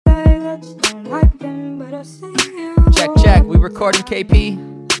check. We recording,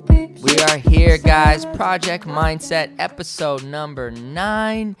 KP? We are here, guys. Project Mindset, episode number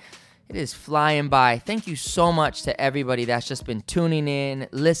 9. It is flying by. Thank you so much to everybody that's just been tuning in,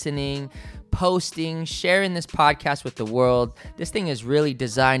 listening, posting, sharing this podcast with the world. This thing is really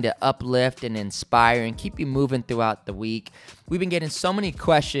designed to uplift and inspire and keep you moving throughout the week. We've been getting so many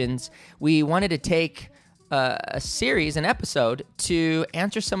questions. We wanted to take a series, an episode, to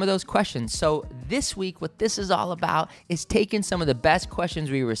answer some of those questions. So this week, what this is all about is taking some of the best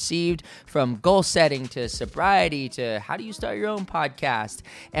questions we received, from goal setting to sobriety to how do you start your own podcast.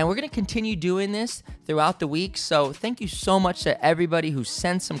 And we're going to continue doing this throughout the week. So thank you so much to everybody who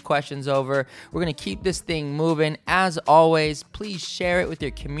sent some questions over. We're going to keep this thing moving. As always, please share it with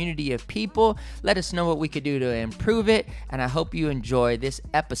your community of people. Let us know what we could do to improve it. And I hope you enjoy this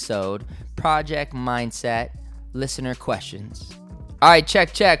episode, Project Mindset Listener Questions. All right,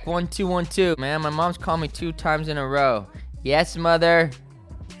 check. 1 2 1 2. Man, my mom's called me 2 times in a row. Yes, mother.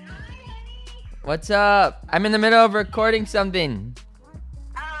 What's up? I'm in the middle of recording something.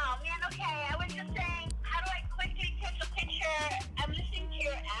 Oh, man, okay. I was just saying, how do I quickly take a picture? I'm listening to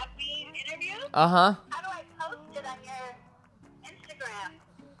your Abby interview. Uh-huh. How do I post it on your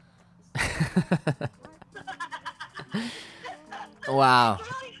Instagram? Wow. It's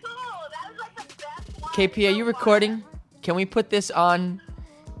really cool. That was like the best one. KP, are you recording? Can we put this on?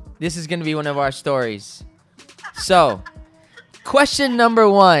 This is going to be one of our stories. So, question number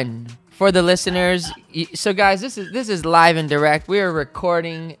 1 for the listeners. So, guys, this is live and direct. We are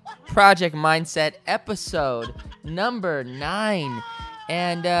recording Project Mindset episode number 9.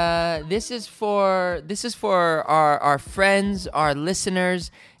 And this is for our friends, our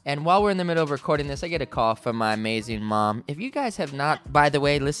listeners. And while we're in the middle of recording this, I get a call from my amazing mom. If you guys have not, by the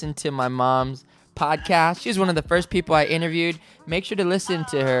way, listened to my mom's podcast, she's one of the first people I interviewed. Make sure to listen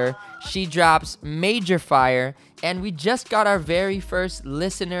to her. She drops major fire. And we just got our very first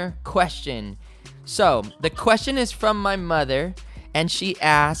listener question. So the question is from my mother, and she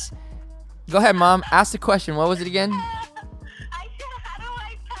asks, go ahead, Mom, ask the question. What was it again? I said, how do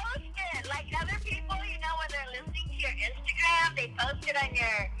I post it? Like other people, you know, when they're listening to your Instagram, they post it on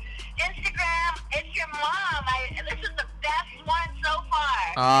your Instagram. It's your mom. This is the best one so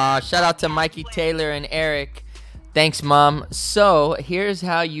far. Shout out to Mikey Taylor and Eric. Thanks, Mom. So here's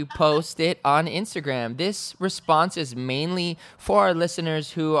how you post it on Instagram. This response is mainly for our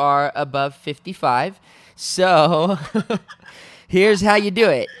listeners who are above 55. So here's how you do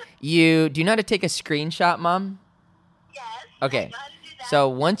it. Do you know how to take a screenshot, Mom? Yes. Okay. I know how to do that. So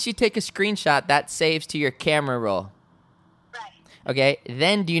once you take a screenshot, that saves to your camera roll. Right. Okay.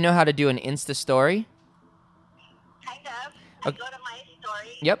 Then do you know how to do an Insta story? Kind of. I Okay. go to my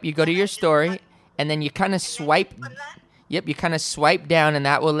story. Yep. You go to your story, and then you kind of swipe. Put that. Yep. You kind of swipe down, and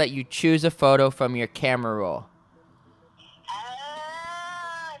that will let you choose a photo from your camera roll.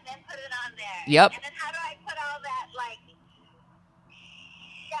 And then put it on there. Yep. And then how do I put all that, like,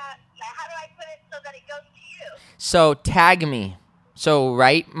 how do I put it so that it goes to you? So tag me. So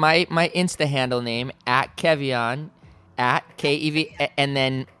write my Insta handle name at Kevion, at KEV, and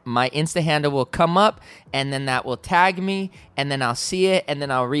then my Insta handle will come up, and then that will tag me, and then I'll see it, and then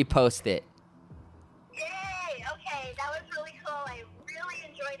I'll repost it. Yay! Okay, that was really cool. I really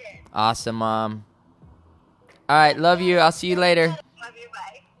enjoyed it. Awesome, Mom. All right, love you. I'll see you later. Love you,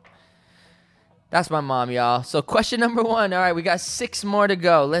 bye. That's my mom, y'all. So question number 1. All right, we got 6 more to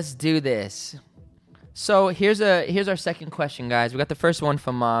go. Let's do this. So here's our second question, guys. We got the first one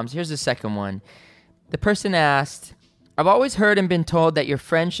from moms. Here's the second one. The person asked, I've always heard and been told that your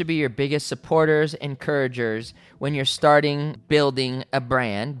friends should be your biggest supporters, encouragers when you're starting, building a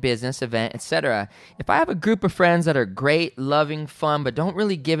brand, business, event, etc. If I have a group of friends that are great, loving, fun, but don't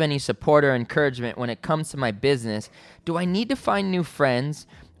really give any support or encouragement when it comes to my business, do I need to find new friends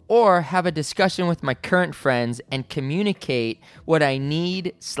or have a discussion with my current friends and communicate what I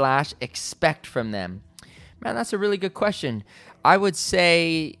need/expect from them? Man, that's a really good question. I would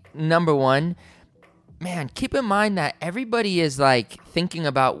say, number 1, man, keep in mind that everybody is like thinking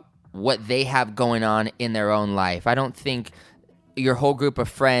about what they have going on in their own life. I don't think your whole group of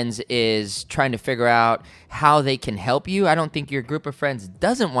friends is trying to figure out how they can help you. I don't think your group of friends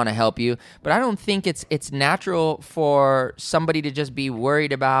doesn't want to help you, but I don't think it's natural for somebody to just be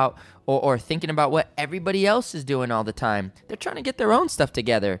worried about or thinking about what everybody else is doing all the time. They're trying to get their own stuff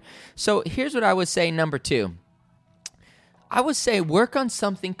together. So here's what I would say, number 2. I would say work on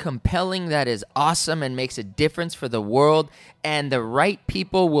something compelling that is awesome and makes a difference for the world, and the right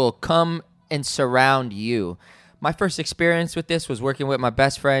people will come and surround you. My first experience with this was working with my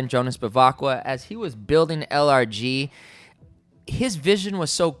best friend, Jonas Bavacqua, as he was building LRG. His vision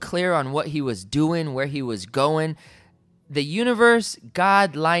was so clear on what he was doing, where he was going. the universe,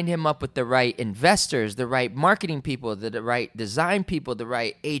 God lined him up with the right investors, the right marketing people, the right design people, the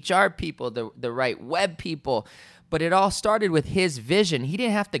right HR people, the right web people. But it all started with his vision. He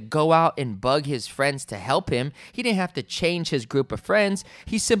didn't have to go out and bug his friends to help him. He didn't have to change his group of friends.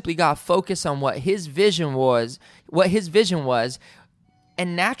 He simply got focused on what his vision was,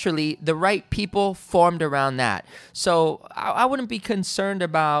 and naturally, the right people formed around that. So I wouldn't be concerned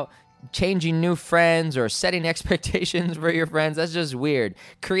about changing new friends or setting expectations for your friends. That's just weird.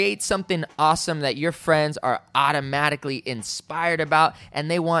 Create something awesome that your friends are automatically inspired about and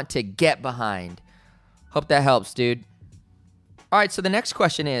they want to get behind. Hope that helps, dude. All right, so the next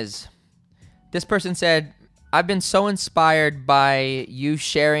question is, this person said, I've been so inspired by you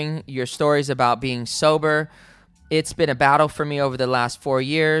sharing your stories about being sober. It's been a battle for me over the last 4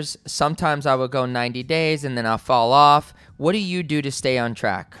 years. Sometimes I will go 90 days and then I'll fall off. What do you do to stay on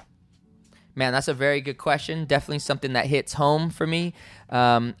track? Man, that's a very good question. Definitely something that hits home for me.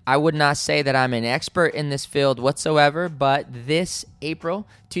 I would not say that I'm an expert in this field whatsoever, but this April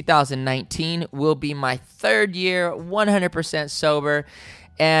 2019 will be my 3rd year 100% sober.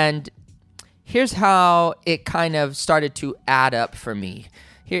 And here's how it kind of started to add up for me.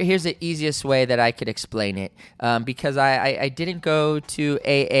 Here's the easiest way that I could explain it. Because I didn't go to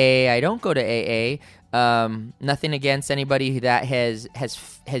AA. I don't go to AA. Nothing against anybody that has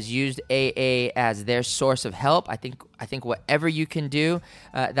used AA as their source of help. I think whatever you can do,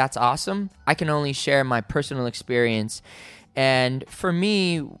 that's awesome. I can only share my personal experience. And for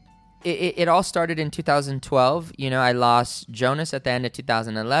me, it all started in 2012. You know, I lost Jonas at the end of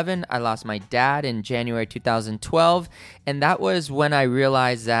 2011. I lost my dad in January 2012. And that was when I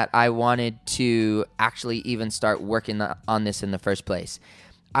realized that I wanted to actually even start working on this in the first place.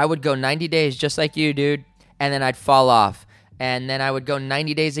 I would go 90 days just like you, dude, and then I'd fall off. And then I would go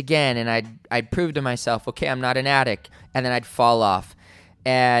 90 days again, and I'd prove to myself, okay, I'm not an addict, and then I'd fall off.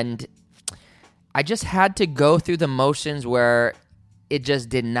 And I just had to go through the motions where it just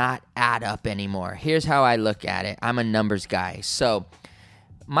did not add up anymore. Here's how I look at it. I'm a numbers guy. So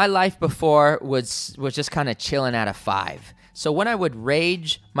my life before was just kind of chilling at a 5. So when I would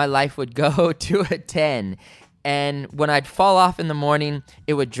rage, my life would go to a 10. And when I'd fall off in the morning,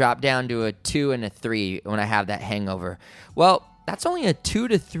 it would drop down to a 2 and a 3 when I have that hangover. Well, that's only a 2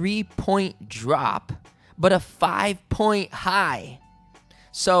 to 3 point drop, but a 5-point high.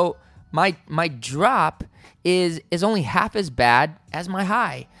 So my drop is only half as bad as my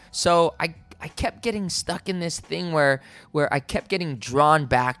high. So I kept getting stuck in this thing where I kept getting drawn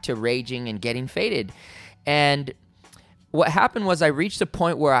back to raging and getting faded. And what happened was I reached a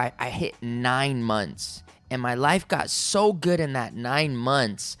point where I hit 9 months. And my life got so good in that 9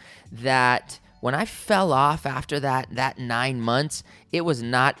 months that when I fell off after that 9 months, it was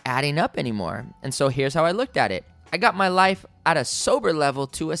not adding up anymore. And so here's how I looked at it. I got my life at a sober level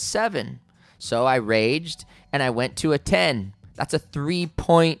to a 7. So I raged and I went to a 10. That's a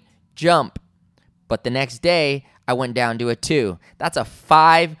 3-point jump. But the next day, I went down to a 2. That's a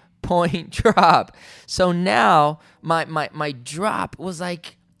 5-point drop. So now my drop was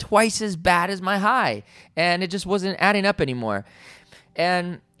like twice as bad as my high, and it just wasn't adding up anymore.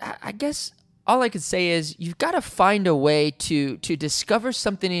 And I guess all I could say is you've got to find a way to discover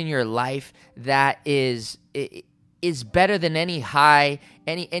something in your life that is better than any high,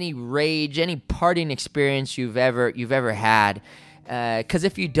 any rage, any partying experience you've ever had. Because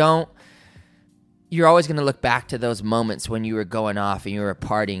if you don't, you're always going to look back to those moments when you were going off and you were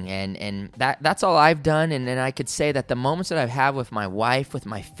partying, and that's all I've done. And I could say that the moments that I've had with my wife, with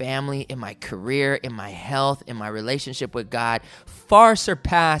my family, in my career, in my health, in my relationship with God, far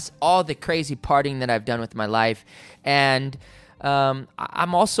surpass all the crazy partying that I've done with my life. And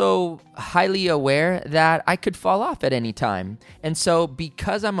I'm also highly aware that I could fall off at any time. And so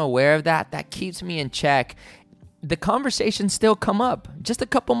because I'm aware of that, that keeps me in check. The conversations still come up. Just a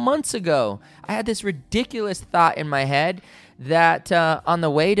couple months ago, I had this ridiculous thought in my head that on the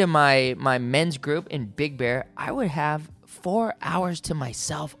way to my men's group in Big Bear, I would have 4 hours to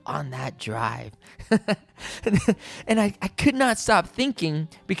myself on that drive. And I could not stop thinking,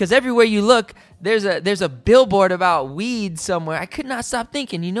 because everywhere you look, there's a billboard about weed somewhere. I could not stop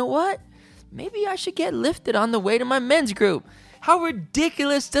thinking, you know what? Maybe I should get lifted on the way to my men's group. How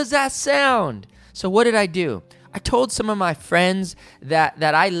ridiculous does that sound? So what did I do? I told some of my friends that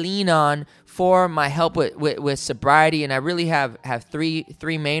I lean on for my help with sobriety, and I really have three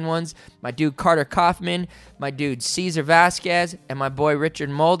main ones. My dude Carter Kaufman, my dude Cesar Vasquez, and my boy Richard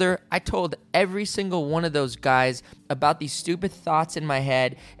Mulder. I told every single one of those guys about these stupid thoughts in my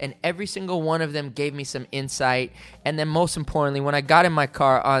head, and every single one of them gave me some insight. And then most importantly, when I got in my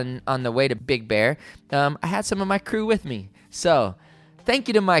car on the way to Big Bear, I had some of my crew with me. So thank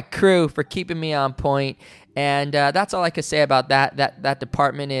you to my crew for keeping me on point. And that's all I could say about that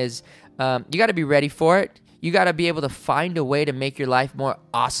department is you got to be ready for it. You got to be able to find a way to make your life more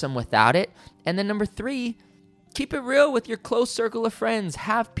awesome without it. And then number 3, keep it real with your close circle of friends.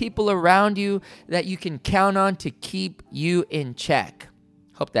 Have people around you that you can count on to keep you in check.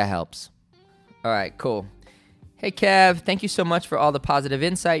 Hope that helps. All right, cool. Hey, Kev, thank you so much for all the positive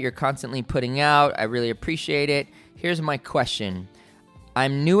insight you're constantly putting out. I really appreciate it. Here's my question.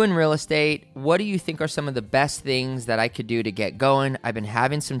 I'm new in real estate. What do you think are some of the best things that I could do to get going? I've been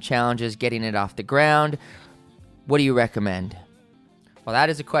having some challenges getting it off the ground. What do you recommend? Well, that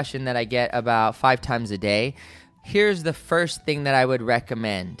is a question that I get about 5 times a day. Here's the first thing that I would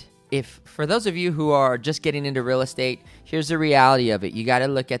recommend. If for those of you who are just getting into real estate, here's the reality of it. You got to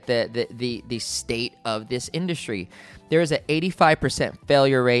look at the state of this industry. There is an 85%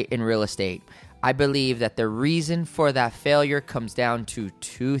 failure rate in real estate. I believe that the reason for that failure comes down to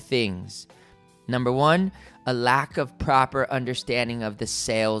 2 things. Number 1, a lack of proper understanding of the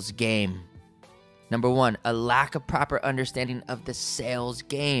sales game. Number 1, a lack of proper understanding of the sales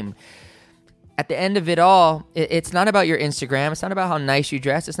game. At the end of it all, it's not about your Instagram. It's not about how nice you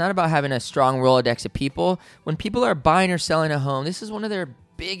dress. It's not about having a strong Rolodex of people. When people are buying or selling a home, this is one of their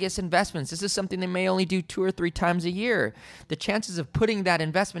biggest investments. This is something they may only do 2 or 3 times a year. The chances of putting that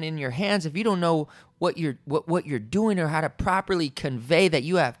investment in your hands, if you don't know what you're doing or how to properly convey that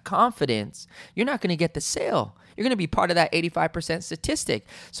you have confidence, you're not going to get the sale. You're going to be part of that 85% statistic.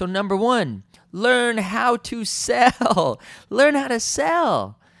 So number 1, learn how to sell. Learn how to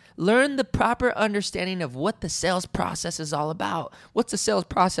sell. Learn the proper understanding of what the sales process is all about. What's the sales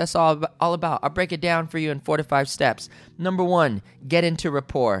process all about? I'll break it down for you in 4 to 5 steps. Number 1, get into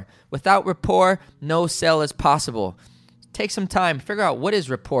rapport. Without rapport, no sale is possible. Take some time. Figure out what is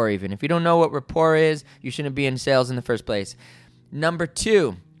rapport even. If you don't know what rapport is, you shouldn't be in sales in the first place. Number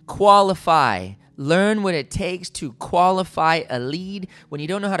 2, qualify. Learn what it takes to qualify a lead. When you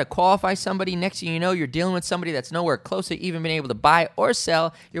don't know how to qualify somebody, next thing you know, you're dealing with somebody that's nowhere close to even being able to buy or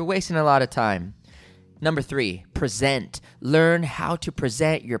sell. You're wasting a lot of time. Number 3, present. Learn how to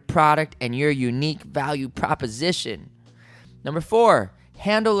present your product and your unique value proposition. Number 4,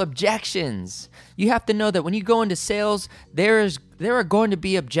 handle objections. You have to know that when you go into sales, there are going to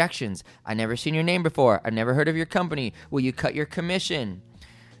be objections. I never seen your name before. I never heard of your company. Will you cut your commission?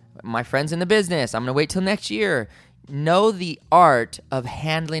 My friend's in the business. I'm going to wait till next year. Know the art of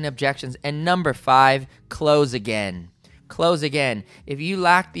handling objections. And number 5, close again. Close again. If you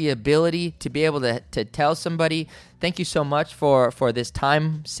lack the ability to be able to tell somebody, thank you so much for this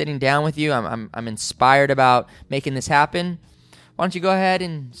time sitting down with you. I'm inspired about making this happen. Why don't you go ahead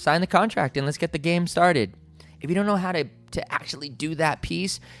and sign the contract and let's get the game started. If you don't know how to actually do that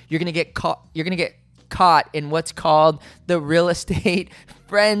piece, you're going to get caught. You're going to get caught in what's called the real estate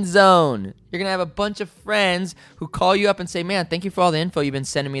friend zone. You're going to have a bunch of friends who call you up and say, man, thank you for all the info you've been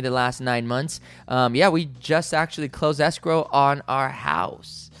sending me the last 9 months. Yeah, we just actually closed escrow on our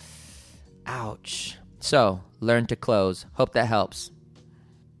house. Ouch. So learn to close. Hope that helps.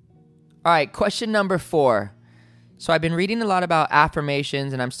 All right, question number 4. So I've been reading a lot about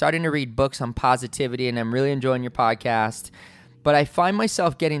affirmations and I'm starting to read books on positivity and I'm really enjoying your podcast. But I find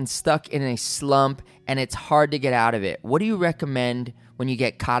myself getting stuck in a slump and it's hard to get out of it. What do you recommend when you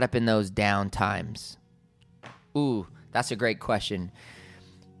get caught up in those down times? Ooh, that's a great question.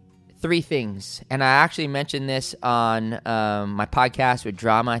 3 things. And I actually mentioned this on my podcast with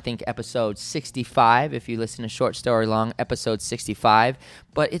Drama, I think episode 65, if you listen to Short Story Long, episode 65.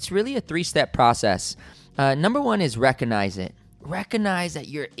 But it's really a 3-step process. Number 1 is recognize it. Recognize that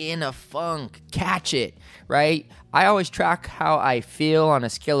you're in a funk. Catch it, right? I always track how I feel on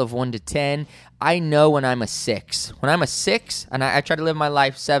a scale of 1 to 10. I know when I'm a 6. When I'm a 6, and I try to live my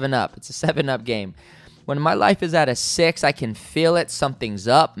life 7 up. It's a 7 up game. When my life is at a 6, I can feel it. Something's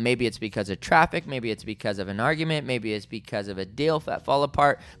up. Maybe it's because of traffic. Maybe it's because of an argument. Maybe it's because of a deal that fall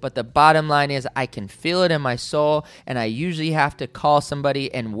apart. But the bottom line is I can feel it in my soul, and I usually have to call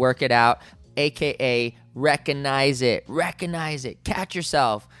somebody and work it out, a.k.a. recognize it. Recognize it. Catch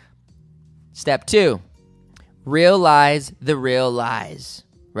yourself. Step 2, realize the real lies,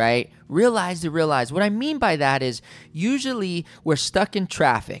 right? Realize the real lies. What I mean by that is usually we're stuck in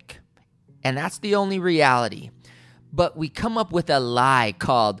traffic, and that's the only reality. but we come up with a lie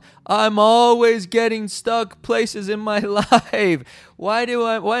called, I'm always getting stuck places in my life. Why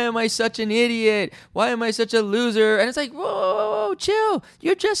am I such an idiot? Why am I such a loser? And it's like, whoa, chill.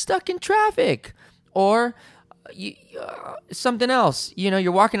 You're just stuck in traffic. Or something else.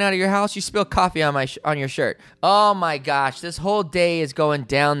 You're walking out of your house, you spill coffee on your shirt. Oh my gosh, this whole day is going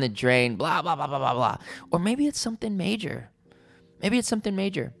down the drain, blah, blah, blah, blah, blah, blah. Or maybe it's something major. Maybe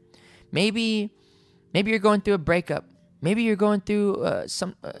you're going through a breakup. Maybe you're going through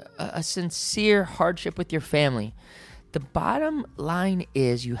a sincere hardship with your family. The bottom line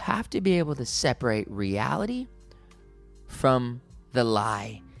is you have to be able to separate reality from the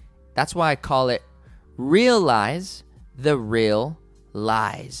lie. That's why I call it realize the real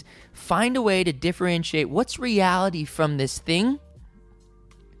lies. Find a way to differentiate what's reality from this thing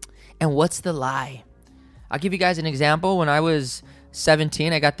and what's the lie. I'll give you guys an example. When I was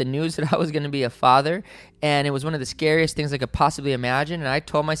 17, I got the news that I was going to be a father, and it was one of the scariest things I could possibly imagine. And I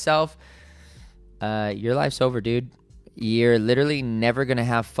told myself, your life's over, dude. You're literally never going to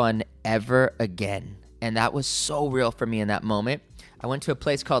have fun ever again. And that was so real for me in that moment. I went to a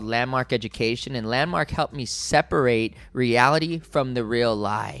place called Landmark Education, and Landmark helped me separate reality from the real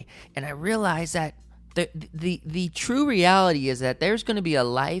lie. And I realized that the true reality is that there's going to be a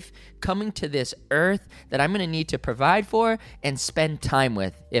life coming to this earth that I'm going to need to provide for and spend time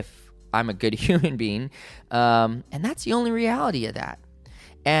with if I'm a good human being. And that's the only reality of that.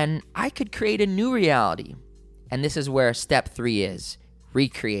 And I could create a new reality. And this is where step 3 is: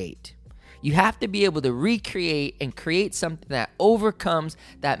 recreate. You have to be able to recreate and create something that overcomes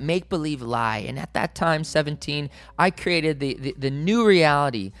that make-believe lie. And at that time, 17, I created the new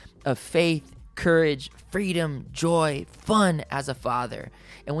reality of faith, courage, freedom, joy, fun as a father.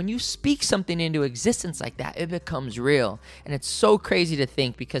 And when you speak something into existence like that, it becomes real. And it's so crazy to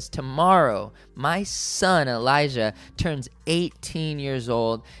think, because tomorrow, my son Elijah turns 18 years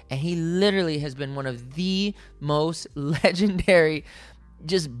old, and he literally has been one of the most legendary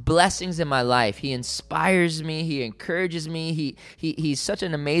just blessings in my life. He inspires me. He encourages me. He's such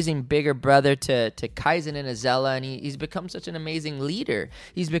an amazing bigger brother to Kaizen and Azella, and he's become such an amazing leader.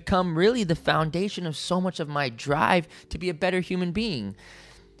 He's become really the foundation of so much of my drive to be a better human being.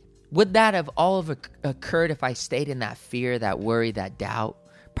 Would that have all have occurred if I stayed in that fear, that worry, that doubt?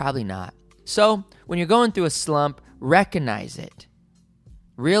 Probably not. So when you're going through a slump, recognize it.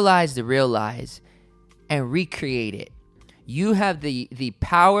 Realize the real lies and recreate it. You have the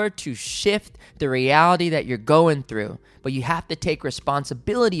power to shift the reality that you're going through, but you have to take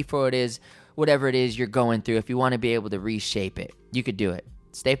responsibility for whatever it is you're going through if you want to be able to reshape it. You could do it.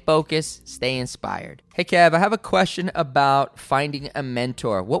 Stay focused, stay inspired. Hey Kev, I have a question about finding a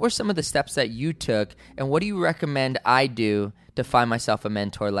mentor. What were some of the steps that you took, and what do you recommend I do to find myself a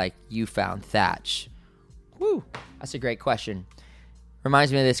mentor like you found Thatch? Woo, that's a great question.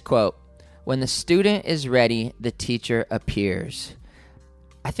 Reminds me of this quote: when the student is ready, the teacher appears.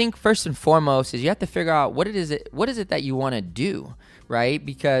 I think first and foremost is you have to figure out what is it that you want to do, right?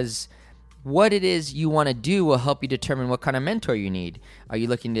 Because what it is you want to do will help you determine what kind of mentor you need. Are you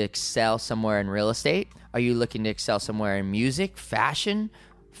looking to excel somewhere in real estate? Are you looking to excel somewhere in music, fashion,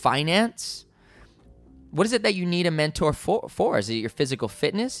 finance? What is it that you need a mentor for? Is it your physical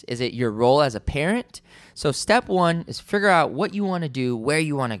fitness? Is it your role as a parent? So step 1 is figure out what you want to do, where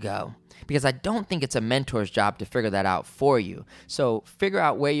you want to go. Because I don't think it's a mentor's job to figure that out for you. So figure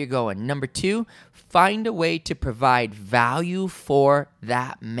out where you're going. Number 2, find a way to provide value for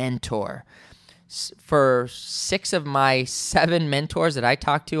that mentor. For 6 of my 7 mentors that I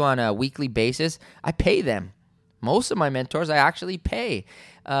talk to on a weekly basis, I pay them. Most of my mentors I actually pay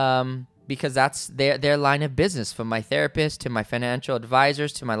because that's their line of business. From my therapist to my financial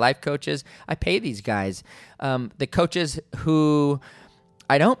advisors to my life coaches, I pay these guys. The coaches who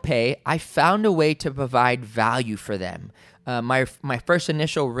I don't pay, I found a way to provide value for them. My first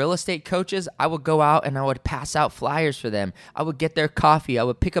initial real estate coaches, I would go out and I would pass out flyers for them. I would get their coffee. I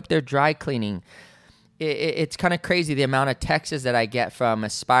would pick up their dry cleaning. It's kind of crazy the amount of texts that I get from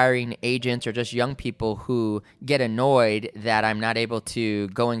aspiring agents or just young people who get annoyed that I'm not able to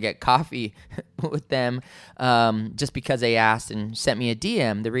go and get coffee with them just because they asked and sent me a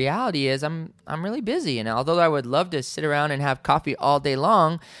DM. The reality is I'm really busy, and although I would love to sit around and have coffee all day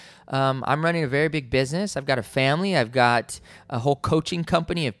long, I'm running a very big business. I've got a family. I've got a whole coaching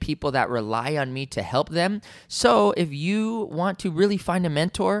company of people that rely on me to help them. So if you want to really find a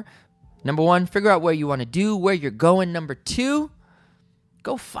mentor, number 1, figure out where you want to do, where you're going. Number 2,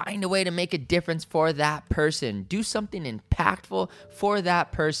 go find a way to make a difference for that person. Do something impactful for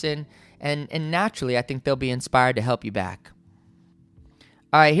that person, and naturally, I think they'll be inspired to help you back.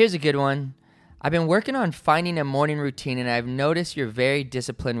 All right, here's a good one. I've been working on finding a morning routine, and I've noticed you're very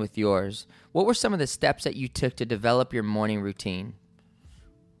disciplined with yours. What were some of the steps that you took to develop your morning routine?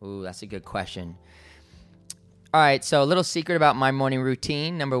 Ooh, that's a good question. All right, so a little secret about my morning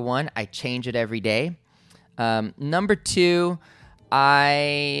routine. Number one, I change it every day. Number two,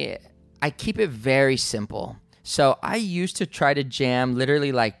 I keep it very simple. So I used to try to jam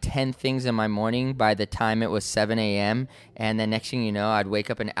literally like 10 things in my morning by the time it was 7 a.m. And then next thing you know, I'd wake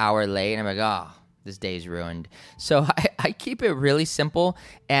up an hour late and I'm like, oh, this day's ruined. So I keep it really simple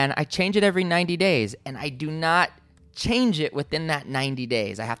and I change it every 90 days. And I do not change it within that 90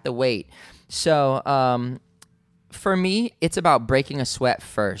 days. I have to wait. So for me, it's about breaking a sweat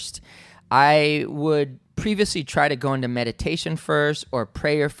first. I would previously try to go into meditation first or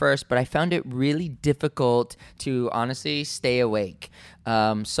prayer first, but I found it really difficult to honestly stay awake.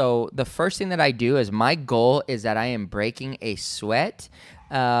 So the first thing that I do is my goal is that I am breaking a sweat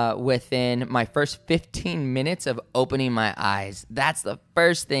within my first 15 minutes of opening my eyes. That's the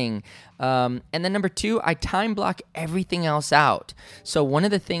first thing. And then number two, I time block everything else out. So one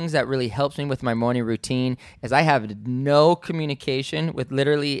of the things that really helps me with my morning routine is I have no communication with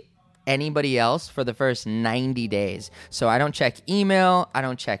literally anybody else for the first 90 days. So I don't check email, I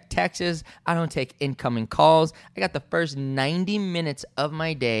don't check texts, I don't take incoming calls. I got the first 90 minutes of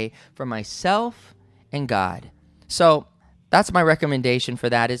my day for myself and God. So that's my recommendation for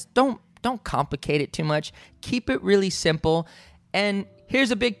that is don't complicate it too much. Keep it really simple. And here's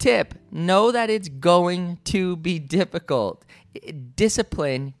a big tip. Know that it's going to be difficult.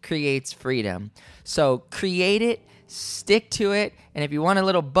 Discipline creates freedom. So create it, stick to it, and if you want a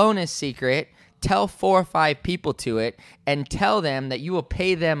little bonus secret, tell 4 or 5 people to it and tell them that you will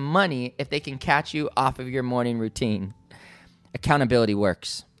pay them money if they can catch you off of your morning routine. Accountability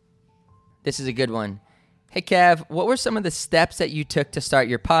works. This is a good one. Hey, Kev, what were some of the steps that you took to start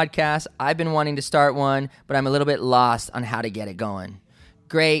your podcast? I've been wanting to start one, but I'm a little bit lost on how to get it going.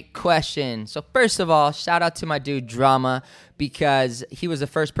 Great question. So first of all, shout out to my dude Drama because he was the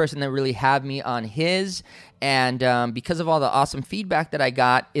first person that really had me on his. And because of all the awesome feedback that I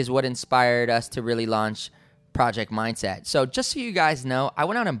got is what inspired us to really launch Project Mindset. So just so you guys know, I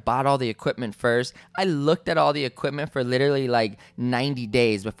went out and bought all the equipment first. I looked at all the equipment for literally like 90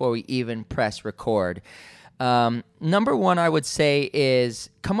 days before we even press record. Number one, I would say is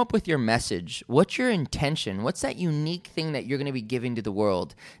come up with your message. What's your intention? What's that unique thing that you're going to be giving to the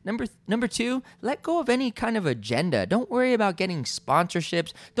world? Number two, let go of any kind of agenda. Don't worry about getting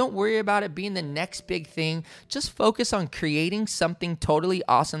sponsorships. Don't worry about it being the next big thing. Just focus on creating something totally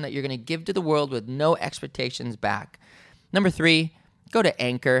awesome that you're going to give to the world with no expectations back. Number three, go to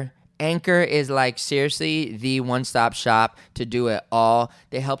Anchor. Anchor is like seriously the one-stop shop to do it all.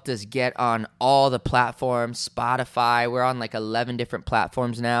 They helped us get on all the platforms, Spotify. We're on like 11 different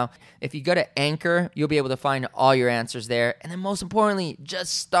platforms now. If you go to Anchor, you'll be able to find all your answers there. And then most importantly,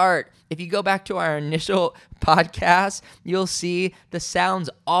 just start. If you go back to our initial podcast, you'll see the sound's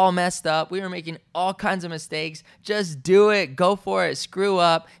all messed up. We were making all kinds of mistakes. Just do it. Go for it. Screw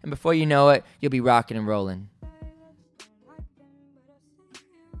up. And before you know it, you'll be rocking and rolling.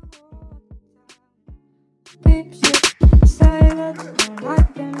 Baby.